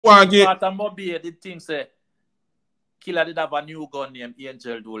Part of Mobile did think say Killer did have a new gun named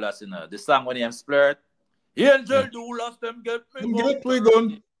Angel Doolas, you know. The song when he splurt. Angel Doolas, them get me gun. Get me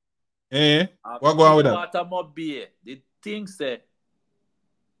gun. What go on with that? Part of Mobile did think say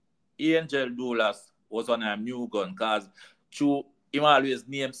Angel Doolas was on a new gun because him always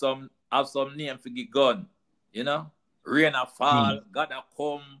have some name for the gun, you know. Rain a fall, God a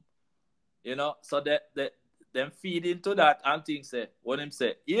come, you know. So them feed into that and things say, when him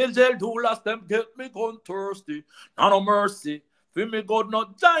say, Angel Doolas, them get me gun thirsty, no mercy. For me God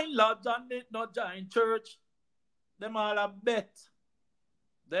not join lodge and it not join church. Them all a bet.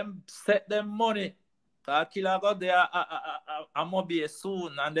 Them set them money. Cause Killer got there a Mobile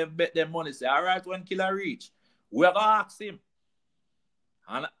soon and them bet them money. Say, all right, when Killer reach, we gonna ask him.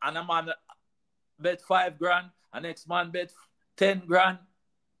 And a man bet 5 grand, and next man bet 10 grand.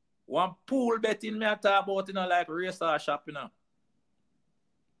 One pool betting me I talk about, you know, like racer shop, you know.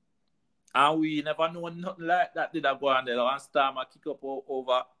 And we never know nothing like that did I go on there. And Starmer kick up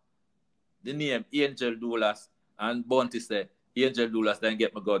over the name Angel Doolas. And Bunty said, Angel Doolas then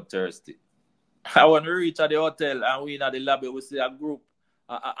get my God thirsty. I want to reach at the hotel and we in the lobby, we see a group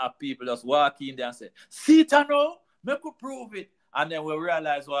of people just walk in there and say, see it now, make we prove it. And then we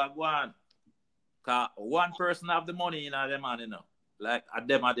realize what go on. Because one person have the money in them man, you know. Like at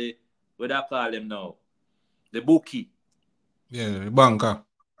them are the, what I call them now? The bookie. Yeah, the banker.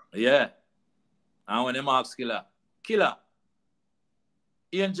 Yeah. And when they ask Killer,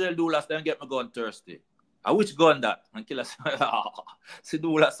 Angel Doolas then get my gun thirsty. And which gun that? And Killer say, see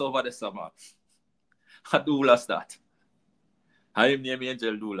Doolas over the summer. Doolas that. I him name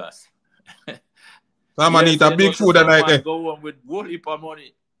Angel Doolas. Someone eat a big food and like go on with whole heap of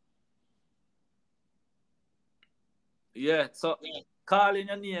money. Yeah, so calling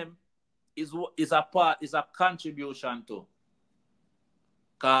your name is a contribution to.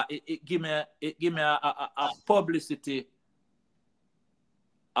 Cause it give me a publicity.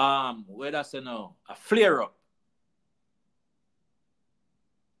 Where that's now a flare up.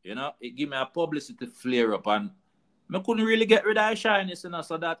 You know, it give me a publicity flare up, and I couldn't really get rid of the shyness, you know,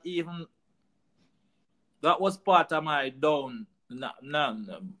 so that even that was part of my down,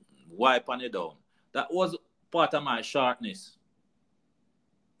 wipe on it down. That was part of my shortness,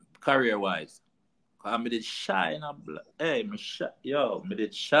 career wise. I did shy in a hey, me shy, yo, me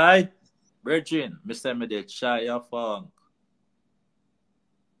did shy. Virgin, me say me did shy your funk.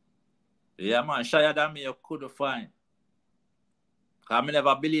 Yeah, man, shyer than me you couldn't find. Because I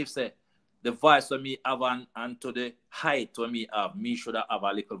never believe, say, the voice for me have and to the height for me have, me should have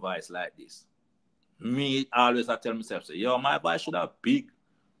a little voice like this. Me always I tell myself, say, yo, my voice should have big.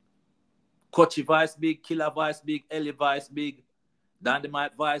 Coachy voice big, Killer voice big, Ellie voice big.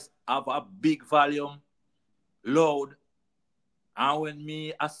 Dynamite voice have a big volume, loud. And when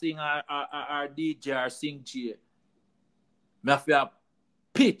me I sing our DJ or sing G, me have to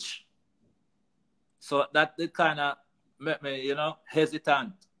pitch. So that the kind of make me, you know,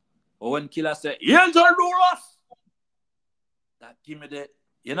 hesitant. Or when Killer say, Angel Doolas, that give me the,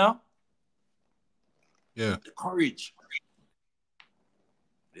 you know, the courage.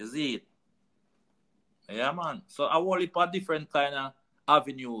 You see it? Yeah, man. So I will look at different kind of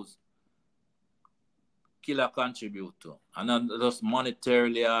avenues Killer contribute to. And not just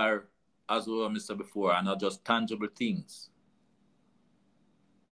monetarily or, as we said before, and not just tangible things.